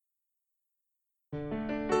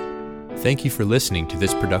Thank you for listening to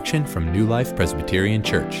this production from New Life Presbyterian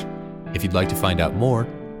Church. If you'd like to find out more,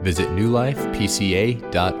 visit newlifepca.org.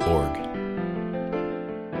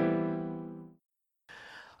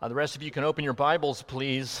 The rest of you can open your Bibles,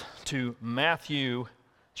 please, to Matthew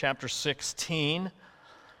chapter 16.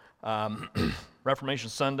 Reformation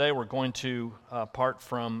Sunday, we're going to part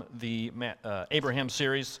from the Abraham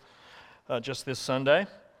series just this Sunday.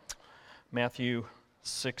 Matthew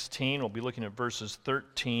 16, we'll be looking at verses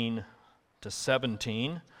 13 to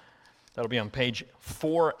 17. That'll be on page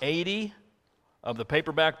 480 of the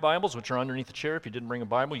paperback Bibles, which are underneath the chair. If you didn't bring a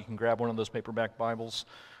Bible, you can grab one of those paperback Bibles,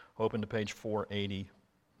 open to page 480,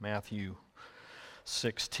 Matthew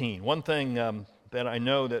 16. One thing that I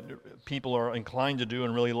know that people are inclined to do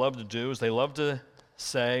and really love to do is they love to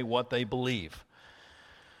say what they believe.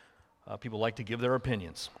 People like to give their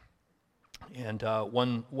opinions. And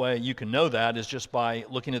one way you can know that is just by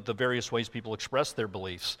looking at the various ways people express their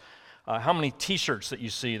beliefs. How many t-shirts that you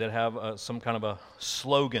see that have some kind of a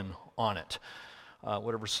slogan on it?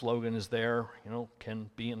 Whatever slogan is there, can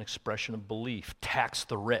be an expression of belief. Tax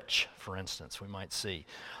the rich, for instance, we might see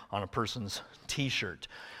on a person's t-shirt.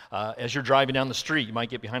 As you're driving down the street, you might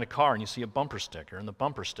get behind a car and you see a bumper sticker, and the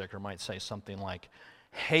bumper sticker might say something like,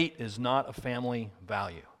 "Hate is not a family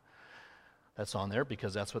value." That's on there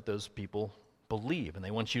because that's what those people believe, and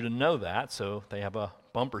they want you to know that, so they have a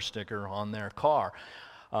bumper sticker on their car.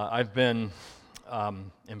 I've been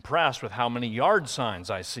impressed with how many yard signs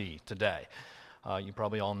I see today. You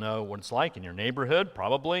probably all know what it's like in your neighborhood.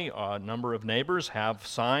 Probably a number of neighbors have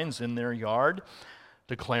signs in their yard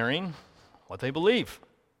declaring what they believe.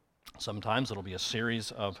 Sometimes it'll be a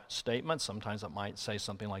series of statements. Sometimes it might say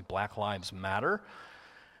something like Black Lives Matter.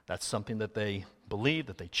 That's something that they believe,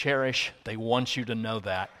 that they cherish. They want you to know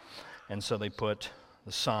that. And so they put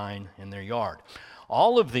the sign in their yard.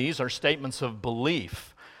 All of these are statements of belief.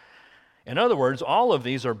 In other words, all of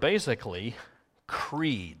these are basically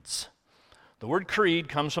creeds. The word creed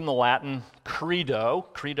comes from the Latin credo.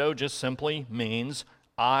 Credo just simply means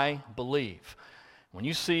I believe. When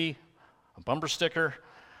you see a bumper sticker,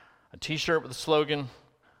 a t-shirt with a slogan,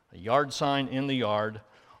 a yard sign in the yard,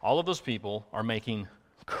 all of those people are making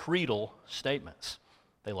creedal statements.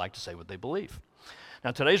 They like to say what they believe.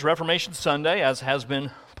 Now, today's Reformation Sunday, as has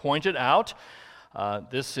been pointed out,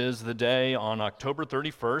 this is the day on October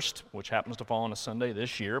 31st, which happens to fall on a Sunday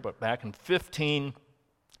this year, but back in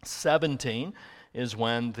 1517 is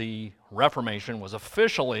when the Reformation was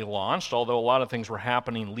officially launched, although a lot of things were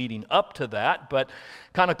happening leading up to that, but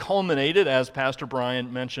kind of culminated, as Pastor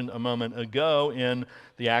Brian mentioned a moment ago, in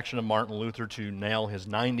the action of Martin Luther to nail his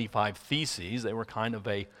 95 Theses. They were kind of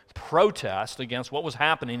a protest against what was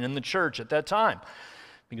happening in the church at that time.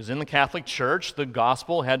 Because in the Catholic Church, the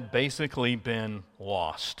gospel had basically been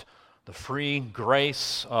lost. The free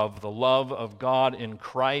grace of the love of God in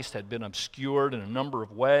Christ had been obscured in a number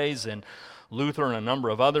of ways, and Luther and a number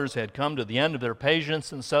of others had come to the end of their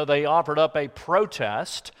patience, and so they offered up a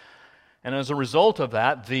protest, and as a result of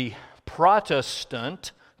that, the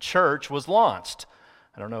Protestant church was launched.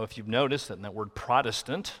 I don't know if you've noticed that in that word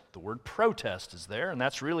Protestant, the word protest is there, and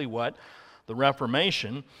that's really what the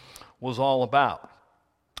Reformation was all about.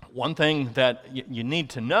 One thing that you need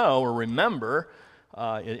to know or remember,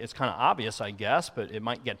 it's kind of obvious, I guess, but it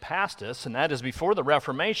might get past us, and that is before the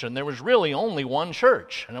Reformation, there was really only one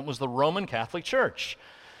church, and it was the Roman Catholic Church.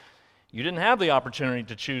 You didn't have the opportunity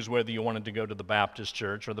to choose whether you wanted to go to the Baptist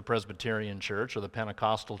Church or the Presbyterian Church or the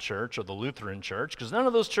Pentecostal Church or the Lutheran Church, because none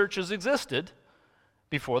of those churches existed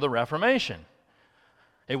before the Reformation.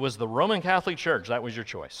 It was the Roman Catholic Church. That was your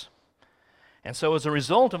choice. And so as a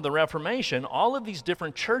result of the Reformation, all of these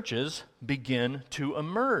different churches begin to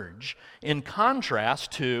emerge in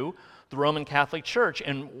contrast to the Roman Catholic Church.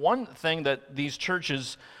 And one thing that these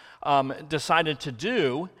churches decided to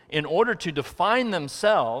do in order to define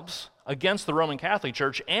themselves against the Roman Catholic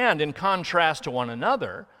Church and in contrast to one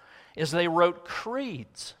another is they wrote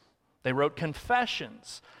creeds. They wrote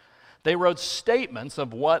confessions. They wrote statements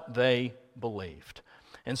of what they believed.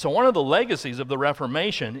 And so one of the legacies of the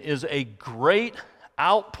Reformation is a great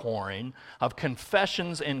outpouring of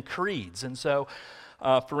confessions and creeds. And so,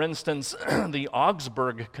 for instance, the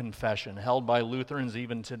Augsburg Confession, held by Lutherans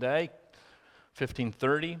even today,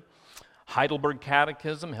 1530. Heidelberg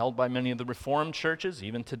Catechism, held by many of the Reformed churches,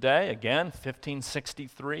 even today, again,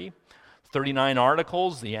 1563. 39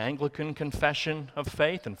 Articles, the Anglican Confession of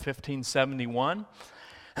Faith in 1571.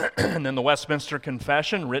 And then the Westminster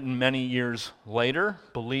Confession, written many years later,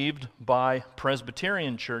 believed by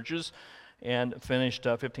Presbyterian churches, and finished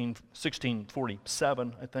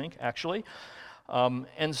 1647, I think, actually.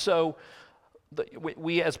 And so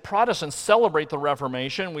we as Protestants celebrate the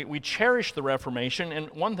Reformation, we cherish the Reformation, and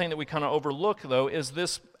one thing that we kind of overlook, though, is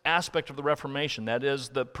this aspect of the Reformation, that is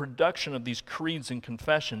the production of these creeds and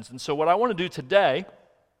confessions. And so what I want to do today,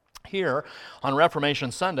 here on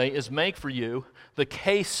Reformation Sunday, is make for you the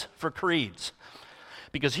case for creeds.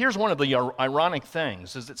 Because here's one of the ironic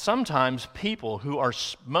things, is that sometimes people who are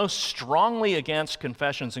most strongly against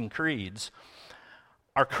confessions and creeds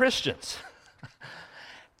are Christians,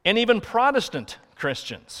 and even Protestant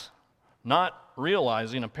Christians, not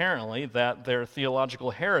realizing apparently that their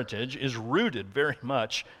theological heritage is rooted very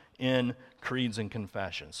much in creeds and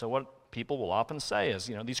confessions. So what people will often say is,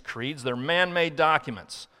 these creeds, they're man-made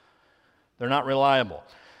documents. They're not reliable.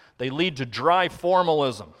 They lead to dry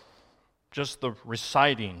formalism, just the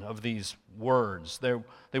reciting of these words.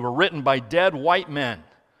 They were written by dead white men.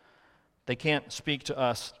 They can't speak to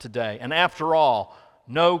us today. And after all,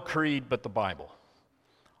 no creed but the Bible.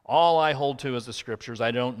 All I hold to is the Scriptures.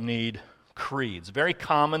 I don't need creeds. Very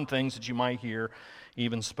common things that you might hear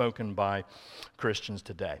even spoken by Christians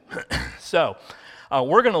today. So,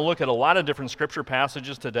 we're going to look at a lot of different Scripture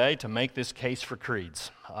passages today to make this case for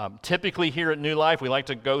creeds. Typically here at New Life, we like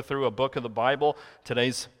to go through a book of the Bible.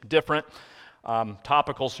 Today's different.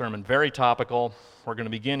 Topical sermon, very topical. We're going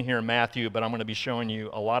to begin here in Matthew, but I'm going to be showing you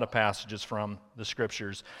a lot of passages from the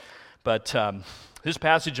Scriptures. But this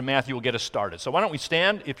passage in Matthew will get us started. So why don't we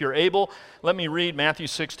stand? If you're able, let me read Matthew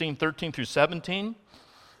 16, 13 through 17.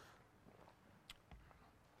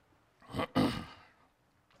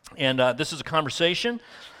 And this is a conversation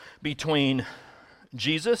between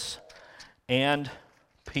Jesus and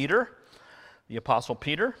Peter, the Apostle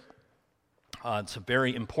Peter. It's a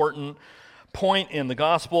very important point in the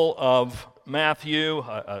Gospel of Matthew,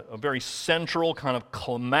 a very central kind of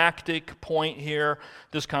climactic point here,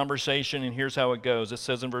 this conversation, and here's how it goes. It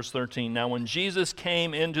says in verse 13, "Now when Jesus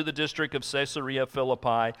came into the district of Caesarea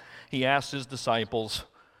Philippi, he asked his disciples,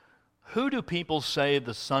 'Who do people say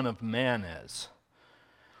the Son of Man is?'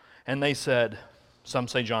 And they said, 'Some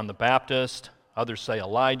say John the Baptist, others say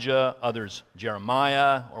Elijah, others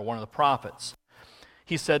Jeremiah, or one of the prophets.'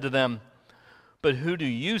 He said to them, 'But who do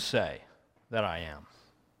you say that I am?'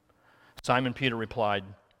 Simon Peter replied,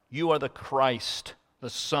 'You are the Christ, the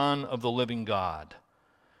Son of the living God.'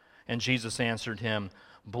 And Jesus answered him,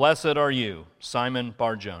 'Blessed are you, Simon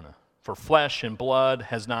Bar-Jonah, for flesh and blood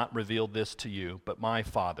has not revealed this to you, but my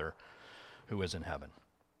Father who is in heaven.'"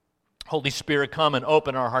 Holy Spirit, come and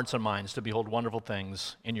open our hearts and minds to behold wonderful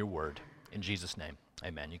things in your word. In Jesus' name,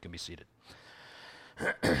 amen. You can be seated.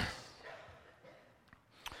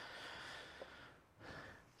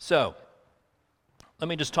 So, let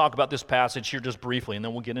me just talk about this passage here just briefly, and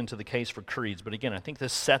then we'll get into the case for creeds. But again, I think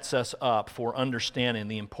this sets us up for understanding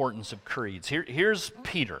the importance of creeds. Here's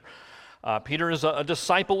Peter. Peter is a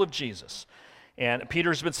disciple of Jesus, and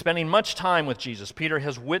Peter's been spending much time with Jesus. Peter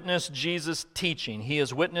has witnessed Jesus teaching. He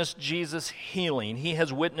has witnessed Jesus healing. He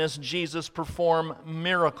has witnessed Jesus perform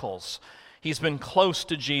miracles. He's been close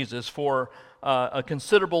to Jesus for a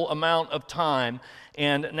considerable amount of time.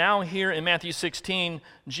 And now here in Matthew 16,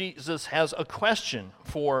 Jesus has a question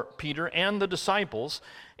for Peter and the disciples.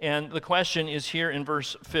 And the question is here in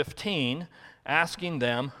verse 15, asking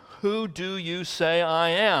them, "Who do you say I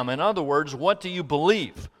am?" In other words, what do you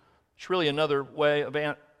believe? It's really another way of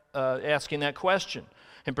asking that question.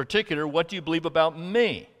 In particular, what do you believe about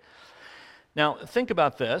me? Now, think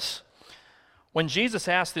about this. When Jesus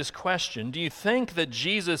asked this question, do you think that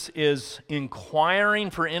Jesus is inquiring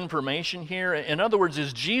for information here? In other words,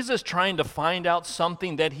 is Jesus trying to find out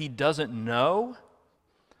something that he doesn't know?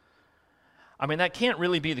 I mean, that can't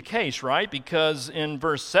really be the case, right? Because in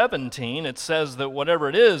verse 17, it says that whatever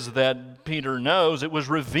it is that Peter knows, it was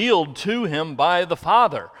revealed to him by the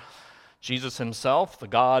Father. Jesus himself, the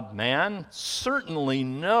God-man, certainly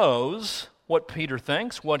knows what Peter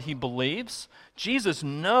thinks, what he believes. Jesus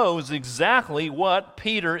knows exactly what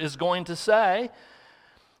Peter is going to say.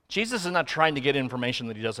 Jesus is not trying to get information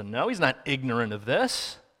that he doesn't know. He's not ignorant of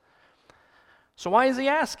this. So why is he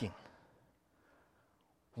asking?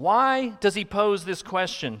 Why does he pose this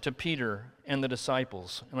question to Peter and the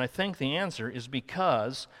disciples? And I think the answer is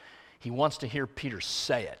because he wants to hear Peter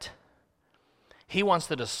say it. He wants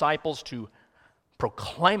the disciples to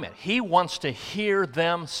proclaim it. He wants to hear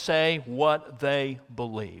them say what they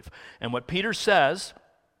believe. And what Peter says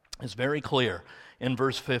is very clear in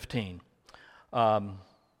verse 15. Verse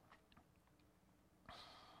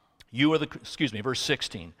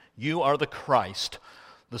 16. "You are the Christ,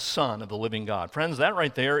 the Son of the living God." Friends, that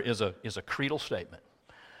right there is a creedal statement.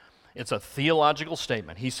 It's a theological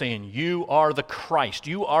statement. He's saying, you are the Christ.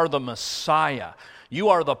 You are the Messiah. You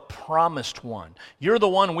are the promised one. You're the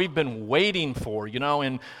one we've been waiting for. You know,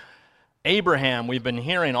 in Abraham, we've been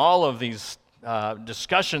hearing all of these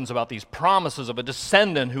discussions about these promises of a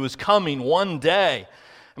descendant who is coming one day.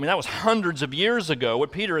 I mean, that was hundreds of years ago.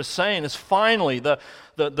 What Peter is saying is finally the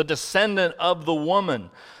descendant of the woman,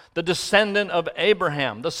 the descendant of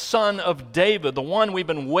Abraham, the son of David, the one we've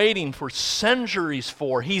been waiting for centuries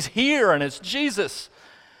for. He's here, and it's Jesus.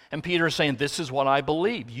 And Peter is saying, this is what I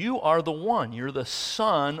believe. You are the one. You're the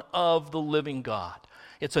Son of the living God.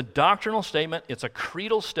 It's a doctrinal statement. It's a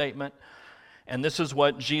creedal statement. And this is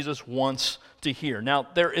what Jesus wants to hear. Now,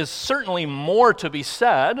 there is certainly more to be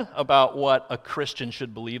said about what a Christian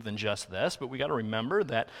should believe than just this, but we got to remember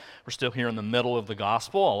that we're still here in the middle of the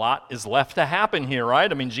gospel. A lot is left to happen here,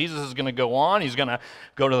 right? I mean, Jesus is going to go on. He's going to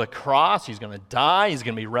go to the cross. He's going to die. He's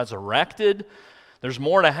going to be resurrected. There's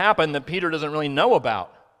more to happen that Peter doesn't really know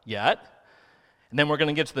about yet. And then we're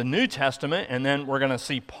going to get to the New Testament, and then we're going to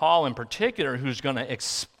see Paul in particular, who's going to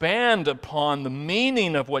expand upon the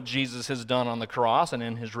meaning of what Jesus has done on the cross and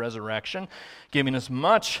in his resurrection, giving us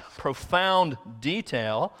much profound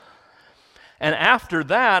detail. And after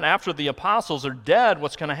that, after the apostles are dead,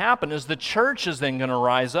 what's going to happen is the church is then going to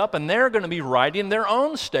rise up, and they're going to be writing their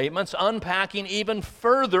own statements, unpacking even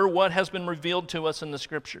further what has been revealed to us in the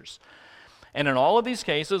Scriptures. And in all of these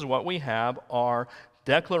cases, what we have are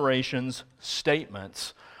declarations,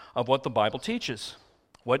 statements of what the Bible teaches,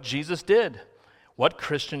 what Jesus did, what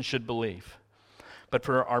Christians should believe. But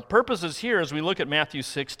for our purposes here, as we look at Matthew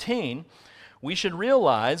 16, we should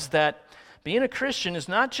realize that being a Christian is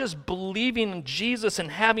not just believing in Jesus and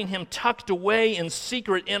having him tucked away in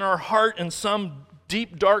secret in our heart in some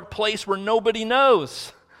deep, dark place where nobody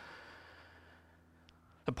knows.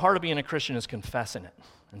 The part of being a Christian is confessing it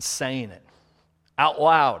and saying it out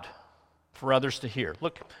loud for others to hear.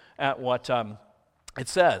 Look at what it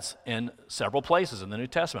says in several places in the New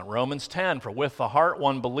Testament. Romans 10, for with the heart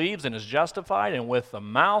one believes and is justified, and with the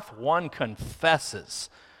mouth one confesses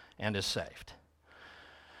and is saved.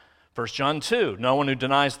 1 John 2, no one who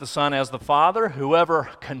denies the Son has the Father. Whoever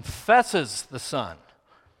confesses the Son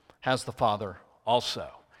has the Father also.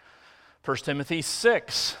 1 Timothy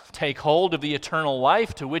 6, take hold of the eternal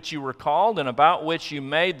life to which you were called and about which you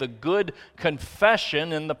made the good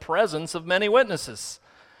confession in the presence of many witnesses.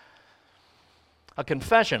 A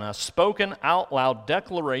confession, a spoken out loud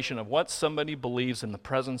declaration of what somebody believes in the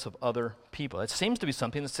presence of other people. It seems to be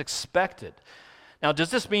something that's expected. Now,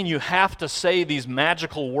 does this mean you have to say these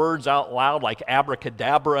magical words out loud like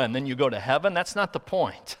abracadabra and then you go to heaven? That's not the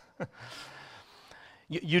point.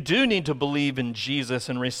 You do need to believe in Jesus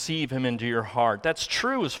and receive him into your heart. That's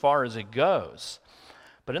true as far as it goes.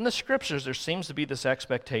 But in the Scriptures, there seems to be this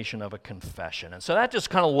expectation of a confession. And so that just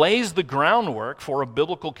kind of lays the groundwork for a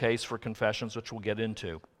biblical case for confessions, which we'll get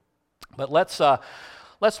into. But let's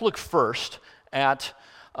look first at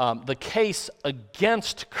the case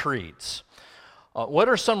against creeds. What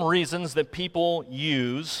are some reasons that people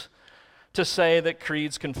use to say that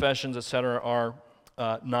creeds, confessions, etc. are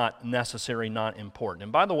not necessary, not important?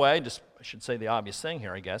 And by the way, just I should say the obvious thing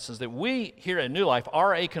here, I guess, is that we here at New Life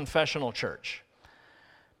are a confessional church.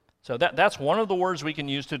 So that's one of the words we can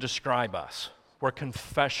use to describe us. We're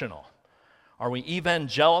confessional. Are we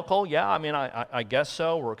evangelical? Yeah, I mean, I guess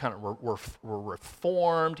so. We're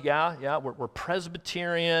Reformed. Yeah. We're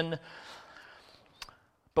Presbyterian,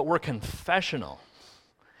 but we're confessional,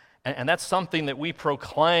 and that's something that we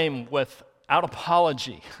proclaim without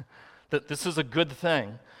apology. That this is a good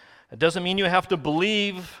thing. It doesn't mean you have to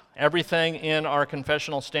believe everything in our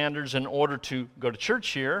confessional standards in order to go to church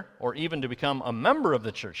here or even to become a member of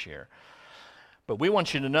the church here. But we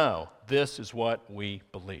want you to know this is what we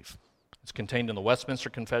believe. It's contained in the Westminster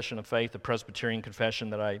Confession of Faith, the Presbyterian Confession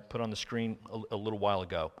that I put on the screen a little while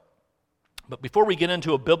ago. But before we get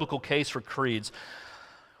into a biblical case for creeds,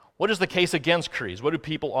 what is the case against creeds? What do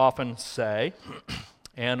people often say?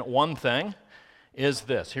 And one thing is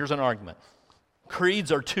this. Here's an argument.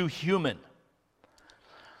 Creeds are too human.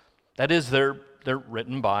 That is, they're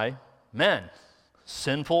written by men,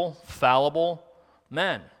 sinful, fallible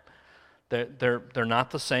men. They're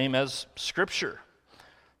not the same as Scripture.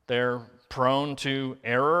 They're prone to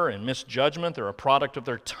error and misjudgment. They're a product of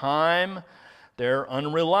their time. They're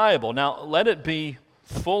unreliable. Now, let it be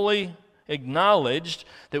fully acknowledged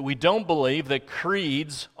that we don't believe that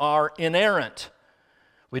creeds are inerrant.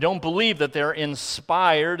 We don't believe that they're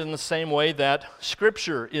inspired in the same way that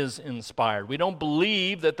Scripture is inspired. We don't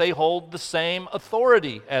believe that they hold the same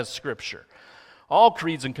authority as Scripture. All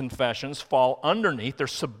creeds and confessions fall underneath, they're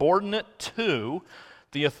subordinate to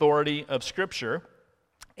the authority of Scripture.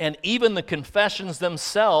 And even the confessions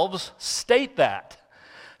themselves state that.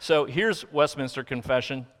 So here's Westminster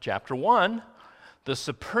Confession, chapter 1. The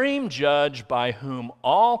supreme judge by whom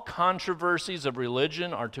all controversies of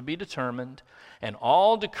religion are to be determined, and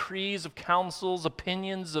all decrees of councils,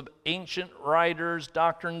 opinions of ancient writers,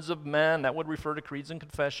 doctrines of men, that would refer to creeds and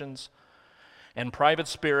confessions, and private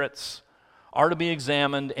spirits, are to be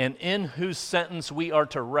examined, and in whose sentence we are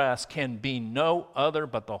to rest, can be no other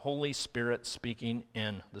but the Holy Spirit speaking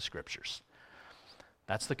in the Scriptures.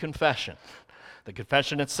 That's the confession. The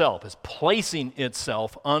confession itself is placing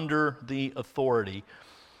itself under the authority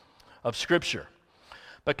of Scripture.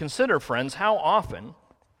 But consider, friends, how often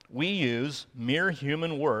we use mere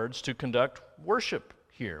human words to conduct worship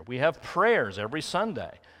here. We have prayers every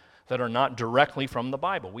Sunday that are not directly from the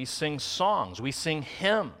Bible. We sing songs, we sing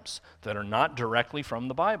hymns that are not directly from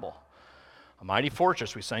the Bible. A Mighty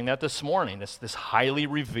Fortress, we sang that this morning. It's this highly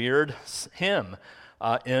revered hymn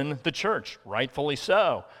in the church, rightfully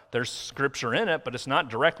so. There's Scripture in it, but it's not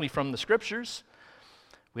directly from the Scriptures.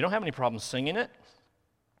 We don't have any problem singing it.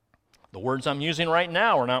 The words I'm using right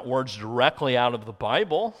now are not words directly out of the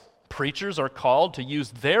Bible. Preachers are called to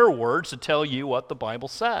use their words to tell you what the Bible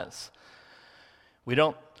says.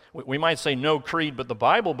 We might say no creed but the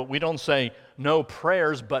Bible, but we don't say no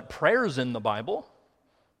prayers but prayers in the Bible.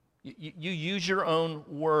 You use your own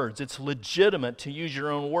words. It's legitimate to use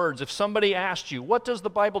your own words. If somebody asked you, what does the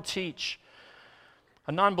Bible teach?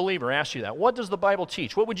 A non-believer asked you that. What does the Bible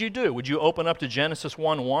teach? What would you do? Would you open up to Genesis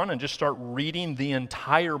 1:1 and just start reading the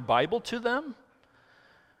entire Bible to them?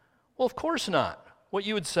 Well, of course not. What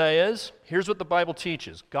you would say is, here's what the Bible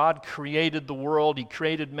teaches. God created the world. He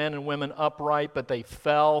created men and women upright, but they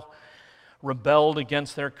fell, rebelled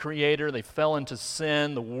against their Creator. They fell into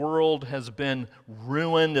sin. The world has been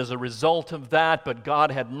ruined as a result of that, but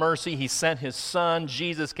God had mercy. He sent His Son.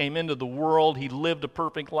 Jesus came into the world. He lived a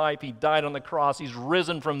perfect life. He died on the cross. He's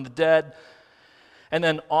risen from the dead, and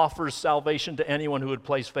then offers salvation to anyone who would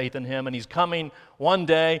place faith in Him. And He's coming one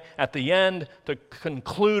day at the end to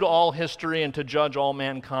conclude all history and to judge all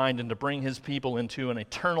mankind and to bring His people into an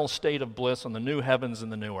eternal state of bliss on the new heavens and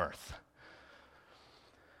the new earth.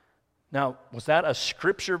 Now, was that a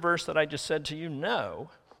Scripture verse that I just said to you?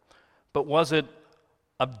 No. But was it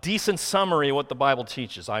a decent summary of what the Bible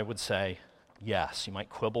teaches? I would say yes. You might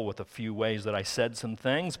quibble with a few ways that I said some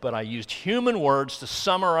things, but I used human words to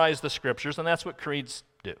summarize the Scriptures, and that's what creeds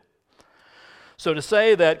do. So to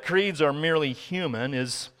say that creeds are merely human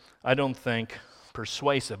is, I don't think,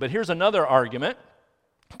 persuasive. But here's another argument.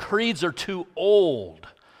 Creeds are too old.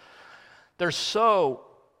 They're so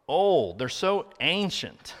old. They're so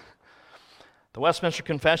ancient. The Westminster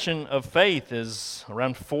Confession of Faith is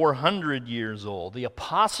around 400 years old. The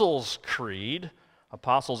Apostles' Creed,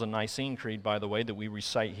 Apostles' and Nicene Creed, by the way, that we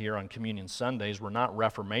recite here on Communion Sundays, were not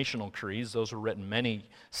reformational creeds. Those were written many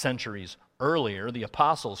centuries earlier. The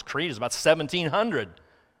Apostles' Creed is about 1,700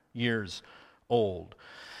 years old.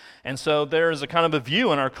 And so there is a kind of a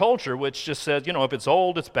view in our culture which just says, if it's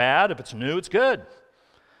old, it's bad. If it's new, it's good.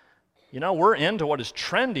 We're into what is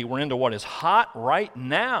trendy. We're into what is hot right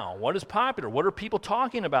now. What is popular? What are people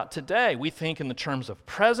talking about today? We think in the terms of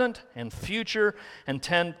present and future and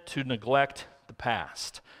tend to neglect the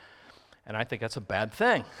past. And I think that's a bad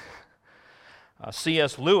thing.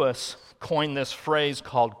 C.S. Lewis coined this phrase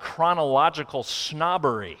called chronological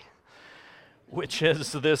snobbery, which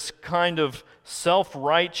is this kind of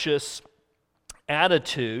self-righteous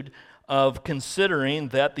attitude of considering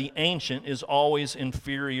that the ancient is always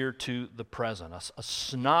inferior to the present, a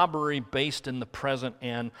snobbery based in the present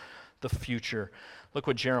and the future. Look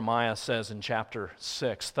what Jeremiah says in chapter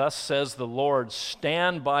 6. Thus says the Lord,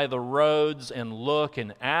 stand by the roads and look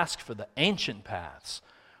and ask for the ancient paths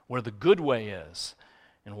where the good way is,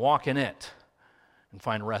 and walk in it and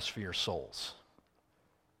find rest for your souls.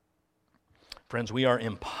 Friends, we are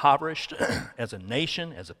impoverished as a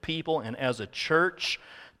nation, as a people, and as a church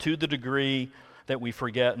to the degree that we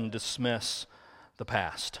forget and dismiss the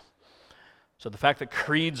past. So the fact that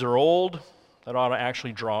creeds are old, that ought to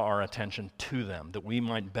actually draw our attention to them, that we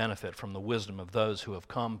might benefit from the wisdom of those who have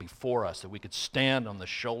come before us, that we could stand on the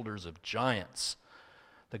shoulders of giants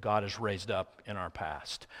that God has raised up in our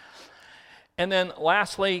past. And then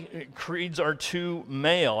lastly, creeds are too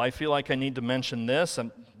male. I feel like I need to mention this.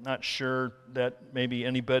 I'm not sure that maybe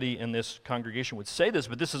anybody in this congregation would say this,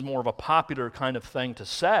 but this is more of a popular kind of thing to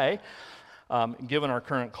say, given our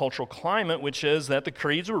current cultural climate, which is that the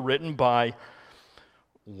creeds were written by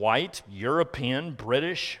white, European,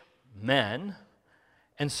 British men,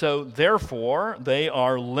 and so therefore they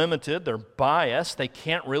are limited, they're biased, they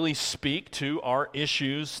can't really speak to our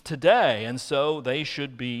issues today, and so they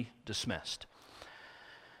should be dismissed.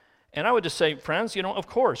 And I would just say, friends, of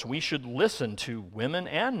course, we should listen to women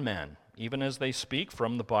and men, even as they speak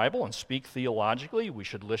from the Bible and speak theologically. We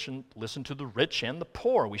should listen to the rich and the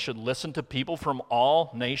poor. We should listen to people from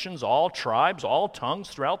all nations, all tribes, all tongues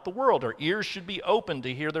throughout the world. Our ears should be open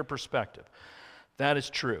to hear their perspective. That is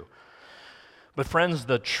true. But friends,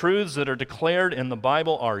 the truths that are declared in the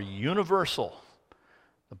Bible are universal.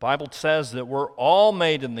 The Bible says that we're all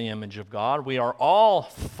made in the image of God. We are all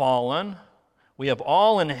fallen. We have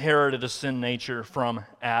all inherited a sin nature from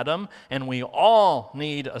Adam, and we all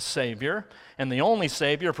need a Savior. And the only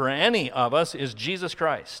Savior for any of us is Jesus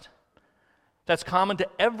Christ. That's common to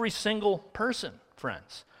every single person,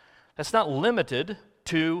 friends. That's not limited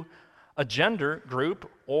to a gender group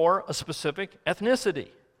or a specific ethnicity.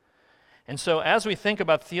 And so as we think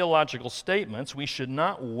about theological statements, we should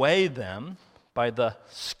not weigh them by the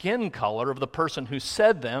skin color of the person who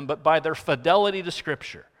said them, but by their fidelity to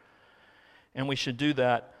Scripture. And we should do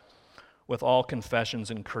that with all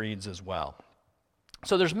confessions and creeds as well.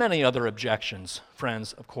 So there's many other objections,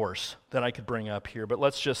 friends, of course, that I could bring up here, but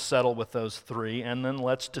let's just settle with those three, and then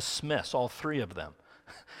let's dismiss all three of them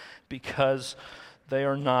because they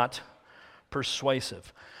are not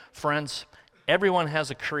persuasive. Friends, everyone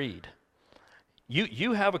has a creed.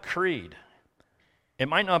 You have a creed. It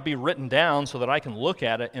might not be written down so that I can look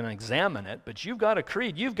at it and examine it, but you've got a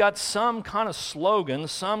creed. You've got some kind of slogan,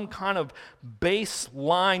 some kind of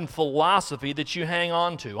baseline philosophy that you hang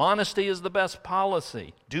on to. Honesty is the best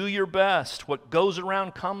policy. Do your best. What goes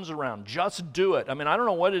around comes around. Just do it. I don't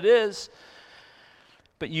know what it is,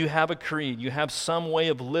 but you have a creed. You have some way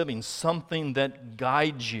of living, something that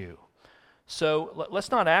guides you. So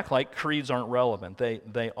let's not act like creeds aren't relevant.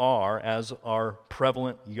 They are, as our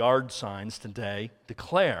prevalent yard signs today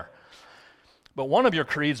declare. But one of your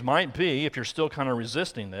creeds might be, if you're still kind of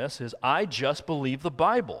resisting this, is I just believe the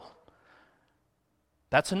Bible.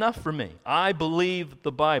 That's enough for me. I believe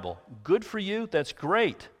the Bible. Good for you, that's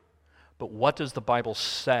great. But what does the Bible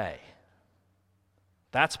say?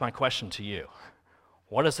 That's my question to you.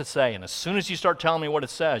 What does it say? And as soon as you start telling me what it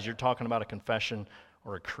says, you're talking about a confession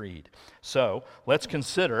or a creed. So let's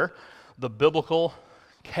consider the biblical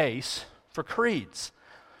case for creeds.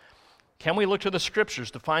 Can we look to the Scriptures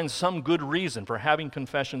to find some good reason for having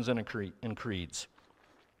confessions and creeds?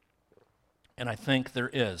 And I think there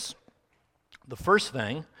is. The first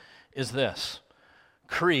thing is this: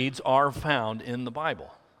 creeds are found in the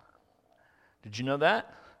Bible. Did you know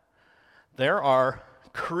that? There are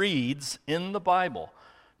creeds in the Bible.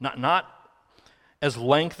 Not as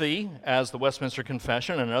lengthy as the Westminster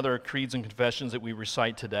Confession and other creeds and confessions that we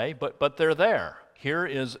recite today, but they're there. Here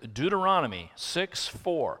is Deuteronomy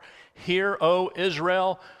 6:4. Hear, O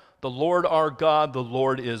Israel, the Lord our God, the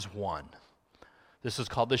Lord is one. This is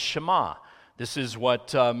called the Shema. This is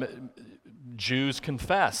what Jews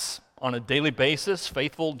confess on a daily basis,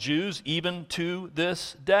 faithful Jews, even to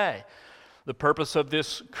this day. The purpose of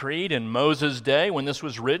this creed in Moses' day, when this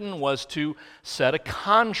was written, was to set a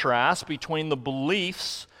contrast between the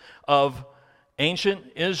beliefs of ancient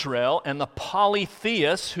Israel and the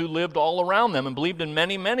polytheists who lived all around them and believed in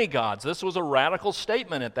many, many gods. This was a radical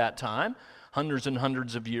statement at that time, hundreds and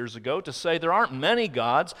hundreds of years ago, to say there aren't many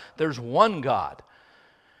gods, there's one God.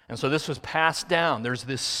 And so this was passed down. There's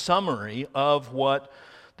this summary of what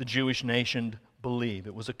the Jewish nation believed.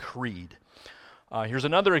 It was a creed. Here's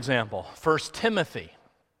another example, 1 Timothy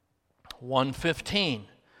 1:15.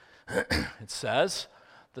 It says,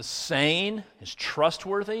 the saying is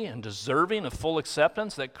trustworthy and deserving of full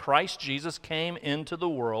acceptance that Christ Jesus came into the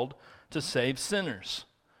world to save sinners.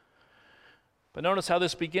 But notice how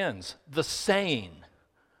this begins. The saying.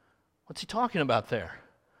 What's he talking about there?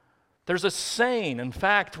 There's a saying. In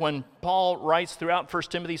fact, when Paul writes throughout 1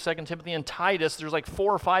 Timothy, 2 Timothy, and Titus, there's like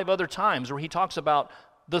 4 or 5 other times where he talks about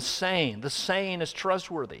the saying. The saying is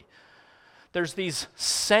trustworthy. There's these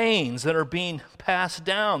sayings that are being passed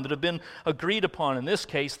down, that have been agreed upon. In this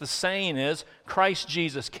case, the saying is Christ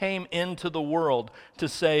Jesus came into the world to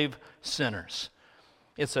save sinners.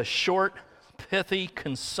 It's a short, pithy,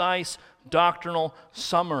 concise, doctrinal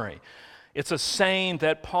summary. It's a saying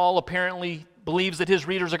that Paul apparently believes that his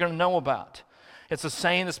readers are going to know about. It's a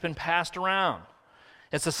saying that's been passed around.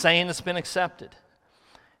 It's a saying that's been accepted.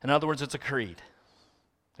 In other words, it's a creed.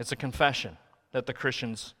 It's a confession that the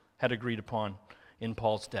Christians had agreed upon in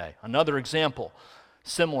Paul's day. Another example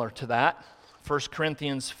similar to that, 1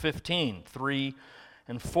 Corinthians 15:3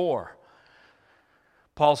 and 4.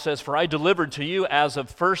 Paul says, for I delivered to you as of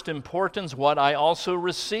first importance what I also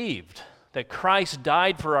received, that Christ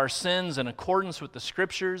died for our sins in accordance with the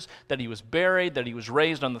Scriptures, that he was buried, that he was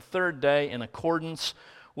raised on the third day in accordance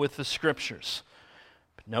with the Scriptures.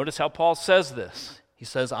 But notice how Paul says this. He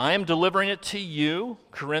says, I am delivering it to you,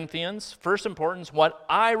 Corinthians, first importance, what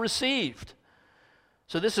I received.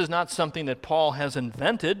 So this is not something that Paul has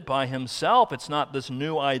invented by himself. It's not this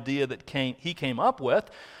new idea that he came up with.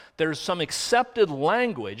 There's some accepted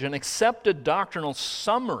language, an accepted doctrinal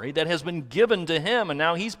summary that has been given to him, and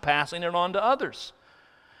now he's passing it on to others.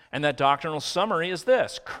 And that doctrinal summary is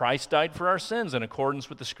this: Christ died for our sins in accordance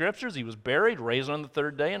with the Scriptures. He was buried, raised on the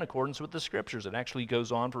third day in accordance with the Scriptures. It actually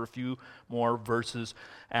goes on for a few more verses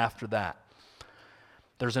after that.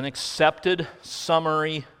 There's an accepted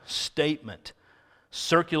summary statement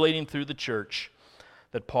circulating through the church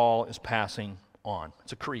that Paul is passing on.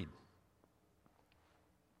 It's a creed.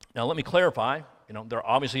 Now let me clarify, there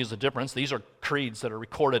obviously is a difference. These are creeds that are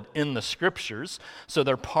recorded in the Scriptures, so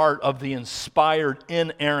they're part of the inspired,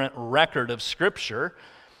 inerrant record of Scripture.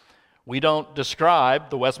 We don't describe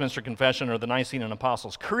the Westminster Confession or the Nicene and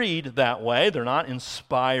Apostles' Creed that way. They're not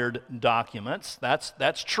inspired documents.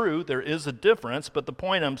 That's true. There is a difference, but the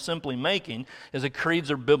point I'm simply making is that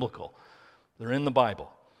creeds are biblical. They're in the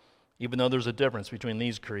Bible, even though there's a difference between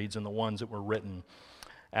these creeds and the ones that were written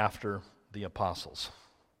after the apostles.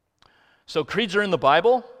 So creeds are in the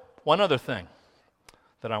Bible. One other thing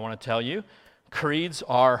that I want to tell you, creeds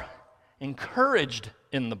are encouraged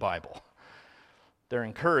in the Bible. They're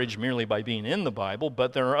encouraged merely by being in the Bible,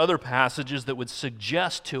 but there are other passages that would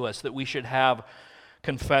suggest to us that we should have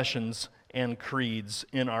confessions and creeds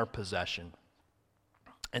in our possession.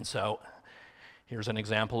 And so here's an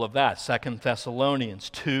example of that, 2 Thessalonians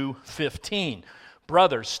 2:15.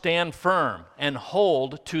 Brothers, stand firm and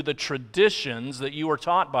hold to the traditions that you were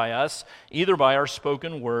taught by us, either by our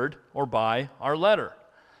spoken word or by our letter.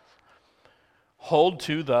 Hold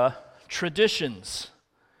to the traditions.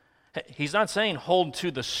 He's not saying hold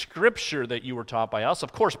to the Scripture that you were taught by us.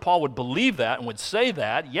 Of course, Paul would believe that and would say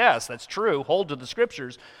that. Yes, that's true, hold to the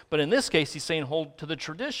Scriptures. But in this case, he's saying hold to the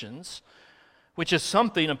traditions, which is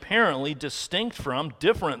something apparently distinct from,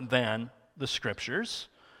 different than the Scriptures.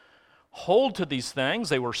 Hold to these things.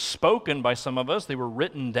 They were spoken by some of us. They were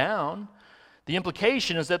written down. The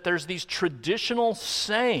implication is that there's these traditional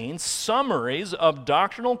sayings, summaries of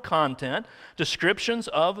doctrinal content, descriptions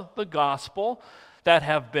of the gospel that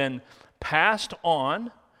have been passed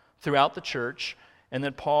on throughout the church and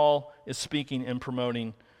that Paul is speaking and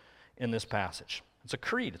promoting in this passage. It's a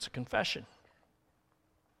creed. It's a confession.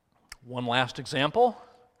 One last example,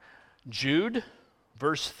 Jude,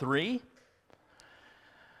 verse 3.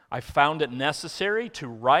 I found it necessary to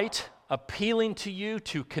write appealing to you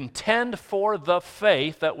to contend for the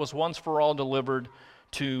faith that was once for all delivered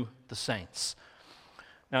to the saints.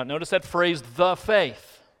 Now notice that phrase, the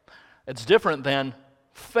faith. It's different than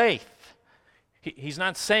faith. He's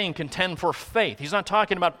not saying contend for faith. He's not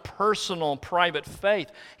talking about personal, private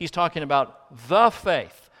faith. He's talking about the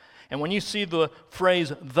faith. And when you see the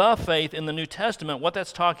phrase the faith in the New Testament, what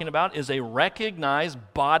that's talking about is a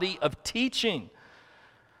recognized body of teaching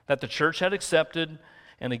that the church had accepted,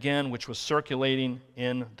 and again, which was circulating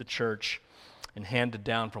in the church and handed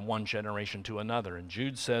down from one generation to another. And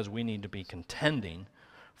Jude says we need to be contending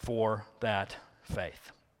for that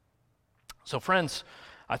faith. So friends,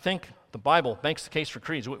 I think the Bible makes the case for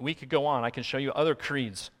creeds. We could go on. I can show you other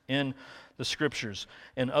creeds in the Scriptures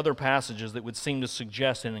and other passages that would seem to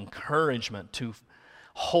suggest an encouragement to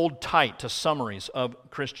hold tight to summaries of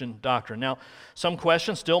Christian doctrine. Now, some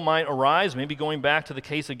questions still might arise, maybe going back to the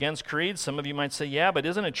case against creeds. Some of you might say, yeah, but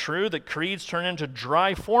isn't it true that creeds turn into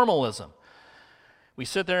dry formalism? We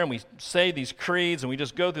sit there and we say these creeds and we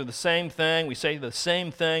just go through the same thing. We say the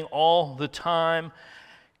same thing all the time.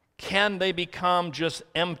 Can they become just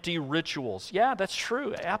empty rituals? Yeah, that's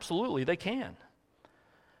true. Absolutely, they can.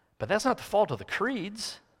 But that's not the fault of the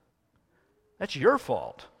creeds. That's your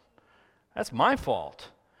fault. That's my fault.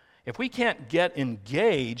 If we can't get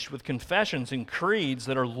engaged with confessions and creeds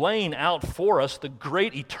that are laying out for us the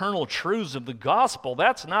great eternal truths of the gospel,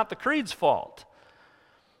 that's not the creed's fault.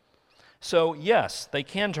 So yes, they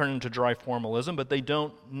can turn into dry formalism, but they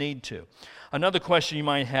don't need to. Another question you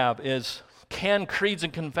might have is, can creeds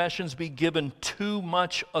and confessions be given too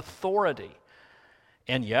much authority?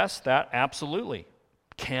 And yes, that absolutely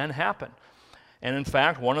can happen. And in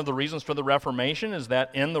fact, one of the reasons for the Reformation is that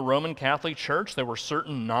in the Roman Catholic Church, there were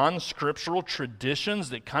certain non-scriptural traditions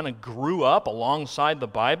that kind of grew up alongside the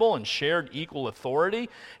Bible and shared equal authority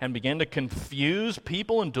and began to confuse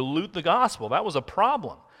people and dilute the gospel. That was a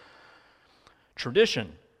problem.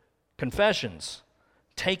 Tradition, confessions,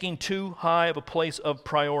 taking too high of a place of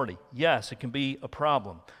priority. Yes, it can be a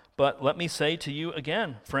problem. But let me say to you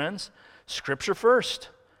again, friends, Scripture first.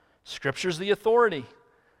 Scripture's the authority.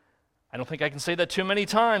 I don't think I can say that too many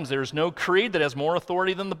times. There's no creed that has more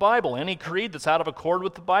authority than the Bible. Any creed that's out of accord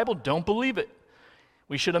with the Bible, don't believe it.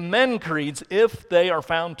 We should amend creeds if they are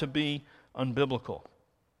found to be unbiblical.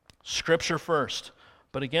 Scripture first.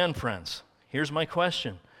 But again, friends, here's my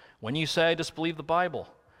question. When you say I disbelieve the Bible,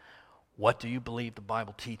 what do you believe the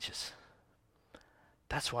Bible teaches?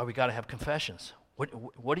 That's why we got to have confessions.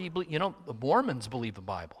 What do you believe? You know, the Mormons believe the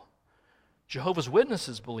Bible. Jehovah's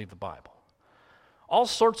Witnesses believe the Bible. All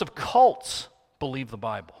sorts of cults believe the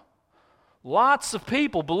Bible. Lots of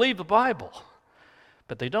people believe the Bible.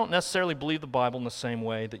 But they don't necessarily believe the Bible in the same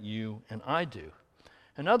way that you and I do.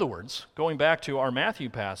 In other words, going back to our Matthew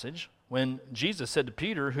passage, when Jesus said to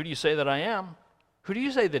Peter, "Who do you say that I am?" Who do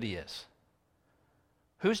you say that he is?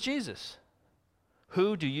 Who's Jesus?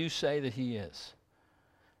 Who do you say that he is?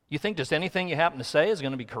 You think just anything you happen to say is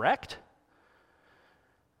going to be correct?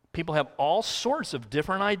 People have all sorts of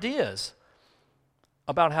different ideas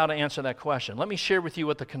about how to answer that question. Let me share with you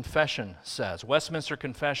what the confession says. Westminster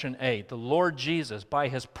Confession 8, the Lord Jesus, by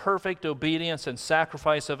his perfect obedience and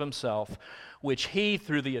sacrifice of himself, which he,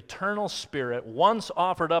 through the eternal Spirit, once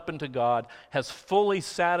offered up unto God, has fully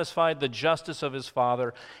satisfied the justice of his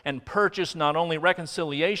Father and purchased not only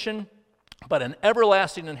reconciliation, but an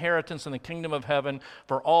everlasting inheritance in the kingdom of heaven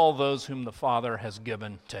for all those whom the Father has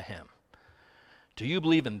given to him. Do you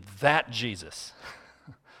believe in that Jesus?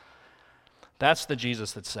 That's the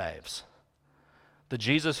Jesus that saves. The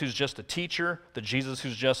Jesus who's just a teacher, the Jesus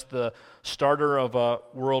who's just the starter of a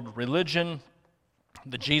world religion,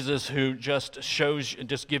 the Jesus who just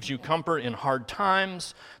gives you comfort in hard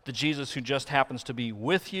times, the Jesus who just happens to be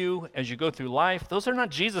with you as you go through life. Those are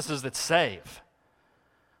not Jesuses that save.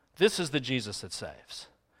 This is the Jesus that saves.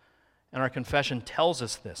 And our confession tells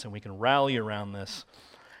us this, and we can rally around this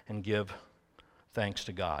and give thanks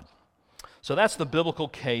to God. So that's the biblical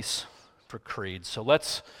case for creeds. So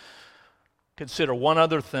let's consider one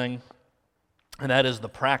other thing, and that is the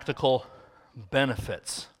practical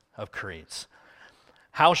benefits of creeds.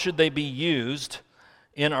 How should they be used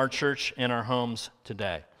in our church, in our homes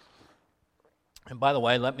today? And by the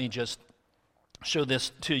way, let me just show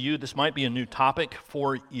this to you. This might be a new topic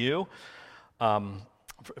for you.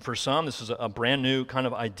 For some, this is a brand new kind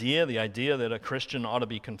of idea, the idea that a Christian ought to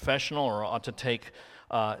be confessional or ought to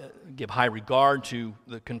give high regard to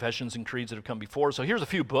the confessions and creeds that have come before. So here's a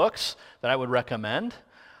few books that I would recommend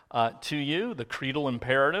to you. The Creedal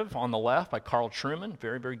Imperative on the left by Carl Trueman,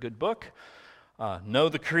 very, very good book. Know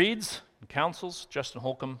the Creeds and Councils, Justin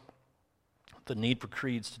Holcomb. The Need for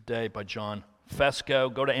Creeds Today by John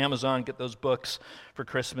Fesco. Go to Amazon, get those books for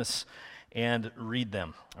Christmas, and read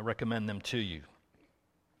them. I recommend them to you.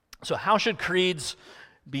 So how should creeds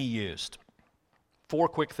be used? 4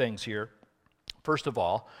 quick things here. First of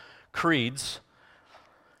all, creeds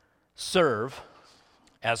serve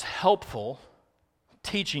as helpful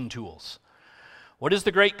teaching tools. What is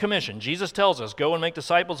the Great Commission? Jesus tells us, "Go and make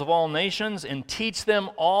disciples of all nations and teach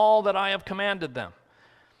them all that I have commanded them."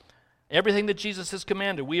 Everything that Jesus has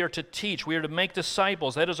commanded, we are to teach. We are to make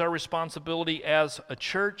disciples. That is our responsibility as a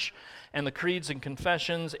church, and the creeds and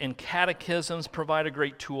confessions and catechisms provide a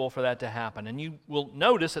great tool for that to happen. And you will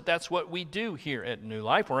notice that that's what we do here at New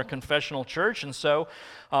Life. We're a confessional church, and so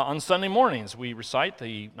on Sunday mornings we recite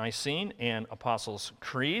the Nicene and Apostles'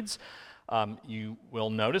 Creeds. You will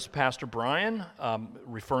notice Pastor Brian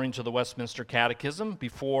referring to the Westminster Catechism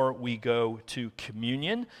before we go to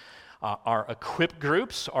communion. Our equip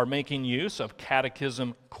groups are making use of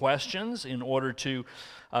catechism questions in order to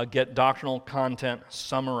get doctrinal content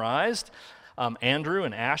summarized. Andrew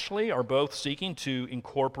and Ashley are both seeking to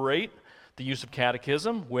incorporate the use of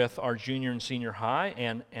catechism with our junior and senior high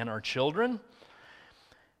and our children.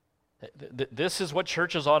 This is what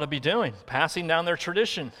churches ought to be doing, passing down their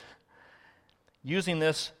tradition, using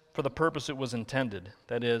this for the purpose it was intended,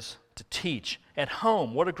 that is, to teach. At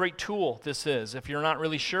home, what a great tool this is. If you're not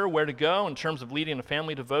really sure where to go in terms of leading a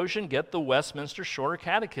family devotion, get the Westminster Shorter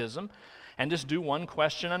Catechism and just do one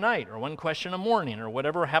question a night or one question a morning or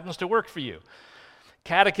whatever happens to work for you.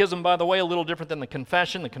 Catechism, by the way, a little different than the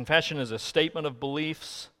confession. The confession is a statement of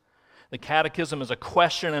beliefs. The catechism is a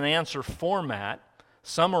question and answer format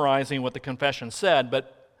summarizing what the confession said,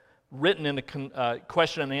 but written in a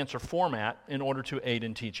question and answer format in order to aid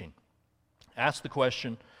in teaching. Ask the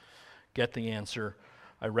question, get the answer.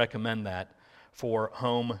 I recommend that for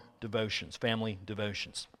home devotions, family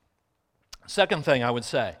devotions. Second thing I would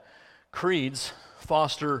say, creeds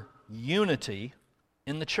foster unity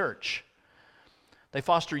in the church. They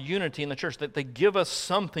foster unity in the church, that they give us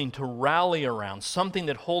something to rally around, something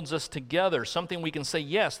that holds us together, something we can say,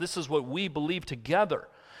 yes, this is what we believe together.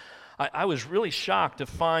 I was really shocked to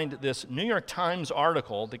find this New York Times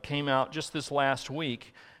article that came out just this last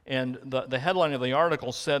week, and the headline of the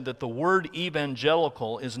article said that the word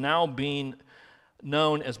evangelical is now being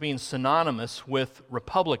known as being synonymous with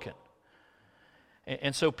Republican.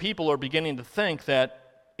 And so people are beginning to think that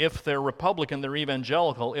if they're Republican, they're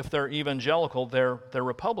evangelical. If they're evangelical, they're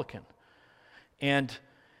Republican. And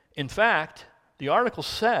in fact, the article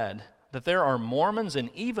said that there are Mormons and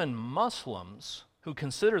even Muslims who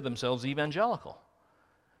consider themselves evangelical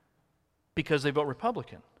because they vote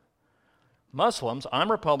Republican. Muslims,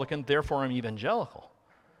 I'm Republican, therefore I'm evangelical.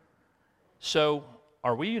 So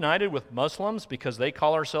are we united with Muslims because they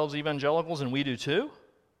call ourselves evangelicals and we do too?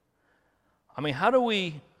 I mean, how do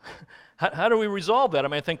we resolve that? I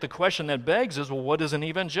mean, I think the question that begs is, well, what is an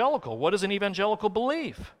evangelical? What does an evangelical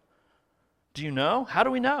believe? Do you know? How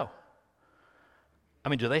do we know? I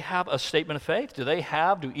mean, do they have a statement of faith? Do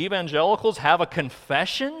evangelicals have a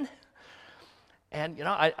confession? And,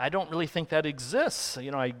 I don't really think that exists.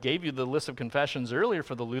 I gave you the list of confessions earlier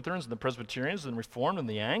for the Lutherans and the Presbyterians and the Reformed and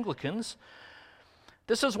the Anglicans.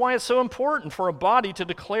 This is why it's so important for a body to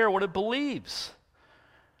declare what it believes.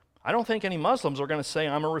 I don't think any Muslims are going to say,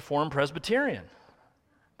 I'm a Reformed Presbyterian.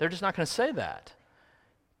 They're just not going to say that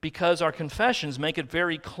because our confessions make it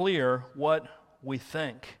very clear what we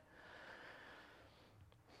think.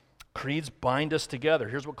 Creeds bind us together.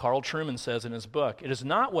 Here's what Carl Trueman says in his book. It is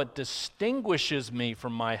not what distinguishes me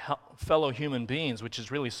from my fellow human beings, which is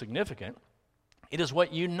really significant. It is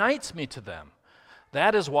what unites me to them.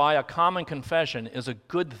 That is why a common confession is a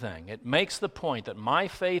good thing. It makes the point that my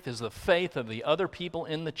faith is the faith of the other people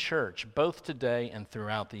in the church, both today and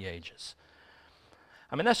throughout the ages.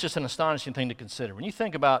 I mean, that's just an astonishing thing to consider. When you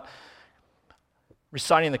think about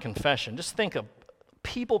reciting the confession, just think of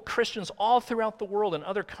people, Christians all throughout the world and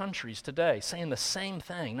other countries today saying the same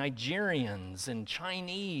thing. Nigerians and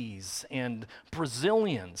Chinese and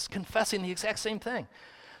Brazilians confessing the exact same thing.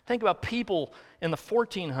 Think about people in the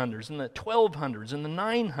 1400s, in the 1200s, in the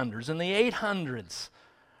 900s, in the 800s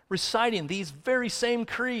reciting these very same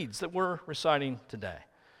creeds that we're reciting today.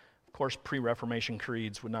 Of course, pre-Reformation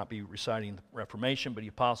creeds would not be reciting the Reformation, but the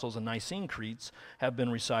Apostles' and Nicene creeds have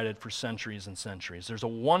been recited for centuries and centuries. There's a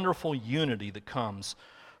wonderful unity that comes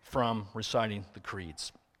from reciting the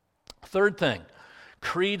creeds. Third thing,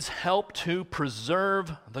 creeds help to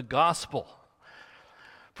preserve the gospel.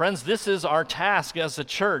 Friends, this is our task as a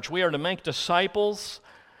church. We are to make disciples,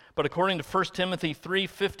 but according to 1 Timothy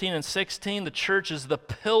 3:15 and 16, the church is the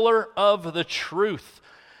pillar of the truth.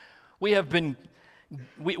 We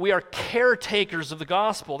are caretakers of the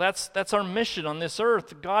gospel. That's our mission on this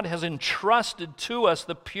earth. God has entrusted to us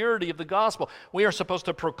the purity of the gospel. We are supposed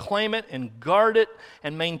to proclaim it and guard it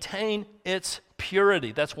and maintain its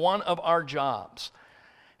purity. That's one of our jobs.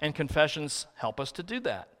 And confessions help us to do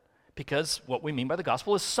that because what we mean by the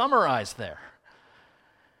gospel is summarized there.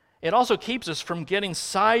 It also keeps us from getting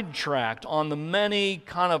sidetracked on the many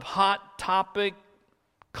kind of hot topic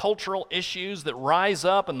cultural issues that rise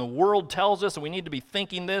up and the world tells us that we need to be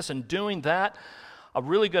thinking this and doing that. A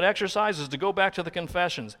really good exercise is to go back to the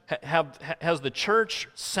confessions. Has the church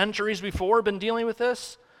centuries before been dealing with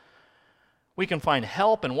this? We can find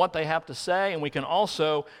help in what they have to say, and we can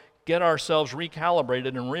also get ourselves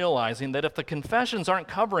recalibrated and realizing that if the confessions aren't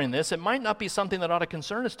covering this, it might not be something that ought to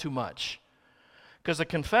concern us too much. Because the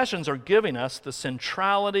confessions are giving us the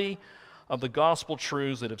centrality of the gospel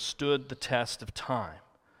truths that have stood the test of time.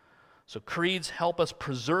 So creeds help us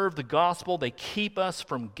preserve the gospel. They keep us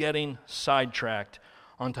from getting sidetracked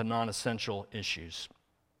onto non-essential issues.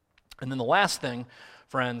 And then the last thing,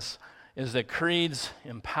 friends, is that creeds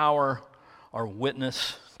empower our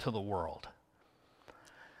witness to the world.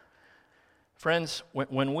 Friends,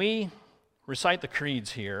 when we recite the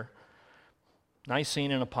creeds here,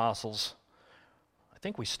 Nicene and Apostles, I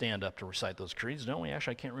think we stand up to recite those creeds, don't we?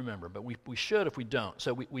 Actually, I can't remember, but we should if we don't.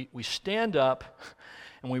 So we stand up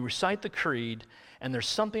and we recite the creed, and there's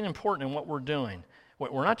something important in what we're doing.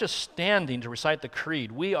 We're not just standing to recite the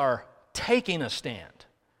creed. We are taking a stand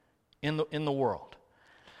in the world.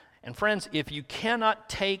 And friends, if you cannot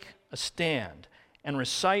take a stand and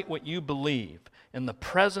recite what you believe in the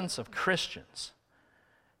presence of Christians,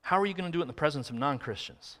 how are you going to do it in the presence of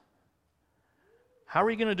non-Christians? How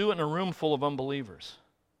are you going to do it in a room full of unbelievers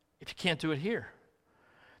if you can't do it here?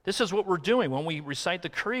 This is what we're doing when we recite the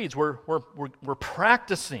creeds. We're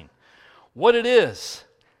practicing what it is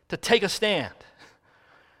to take a stand.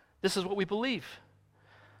 This is what we believe.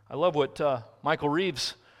 I love what Michael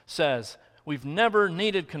Reeves says. We've never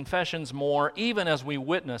needed confessions more, even as we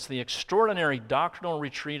witness the extraordinary doctrinal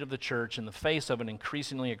retreat of the church in the face of an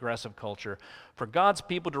increasingly aggressive culture. For God's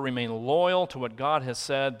people to remain loyal to what God has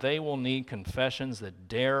said, they will need confessions that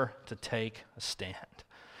dare to take a stand.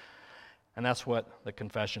 And that's what the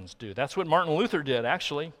confessions do. That's what Martin Luther did,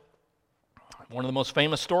 actually. One of the most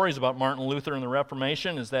famous stories about Martin Luther and the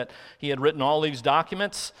Reformation is that he had written all these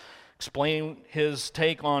documents explaining his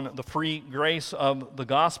take on the free grace of the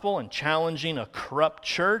gospel and challenging a corrupt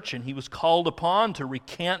church, and he was called upon to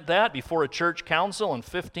recant that before a church council in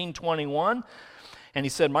 1521. And he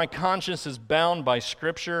said, "My conscience is bound by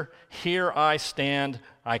Scripture. Here I stand.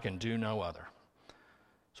 I can do no other."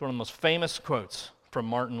 It's one of the most famous quotes from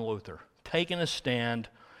Martin Luther, taking a stand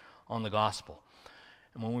on the gospel.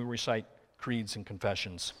 And when we recite creeds and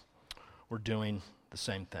confessions, we're doing the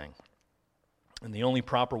same thing. And the only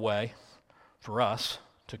proper way for us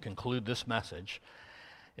to conclude this message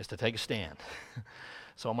is to take a stand.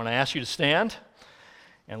 So I'm going to ask you to stand,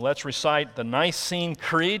 and let's recite the Nicene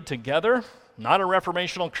Creed together. Not a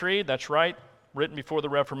reformational creed, that's right, written before the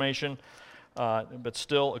Reformation, but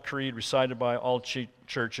still a creed recited by all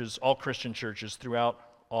churches, all Christian churches throughout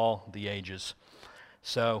all the ages.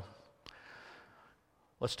 So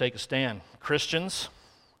let's take a stand. Christians,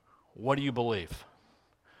 what do you believe?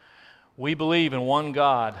 We believe in one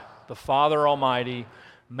God, the Father Almighty,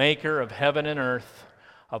 maker of heaven and earth,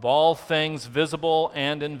 of all things visible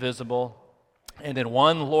and invisible, and in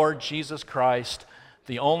one Lord Jesus Christ,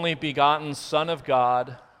 the only begotten Son of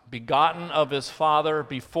God, begotten of his Father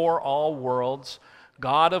before all worlds,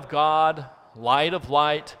 God of God, light of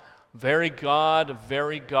light, very God of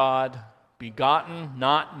very God, begotten,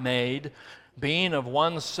 not made, being of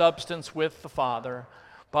one substance with the Father,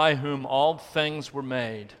 by whom all things were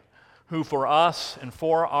made, who for us and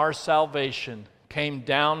for our salvation came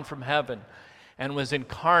down from heaven and was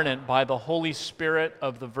incarnate by the Holy Spirit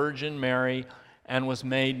of the Virgin Mary and was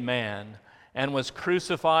made man, and was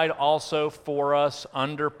crucified also for us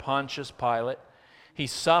under Pontius Pilate. He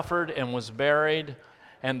suffered and was buried,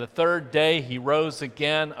 and the third day he rose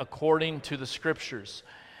again according to the Scriptures,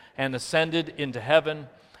 and ascended into heaven,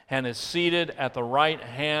 and is seated at the right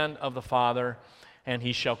hand of the Father, and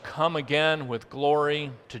he shall come again with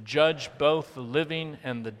glory to judge both the living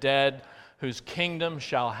and the dead, whose kingdom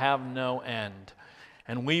shall have no end.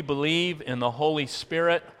 And we believe in the Holy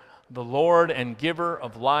Spirit, the Lord and giver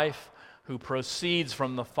of life, who proceeds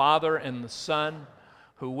from the Father and the Son,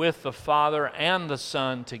 who with the Father and the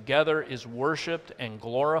Son together is worshiped and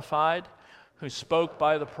glorified, who spoke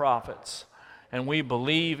by the prophets. And we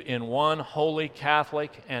believe in one holy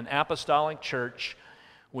Catholic and apostolic church.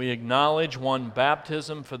 We acknowledge one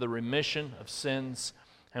baptism for the remission of sins,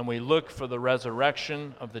 and we look for the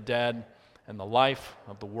resurrection of the dead and the life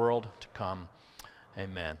of the world to come.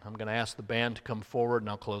 Amen. I'm going to ask the band to come forward, and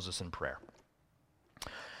I'll close us in prayer.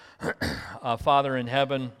 Father in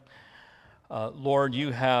heaven, Lord,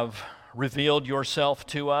 you have revealed yourself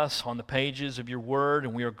to us on the pages of your word,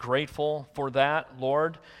 and we are grateful for that,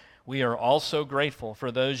 Lord. We are also grateful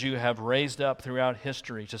for those you have raised up throughout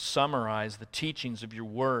history to summarize the teachings of your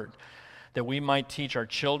word, that we might teach our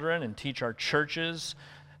children and teach our churches,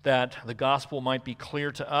 that the gospel might be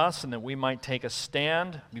clear to us, and that we might take a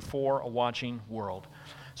stand before a watching world.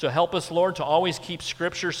 So help us, Lord, to always keep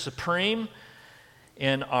Scripture supreme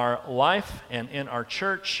in our life and in our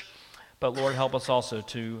church, but Lord, help us also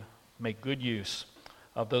to make good use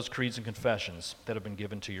of those creeds and confessions that have been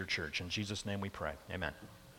given to your church. In Jesus' name we pray. Amen.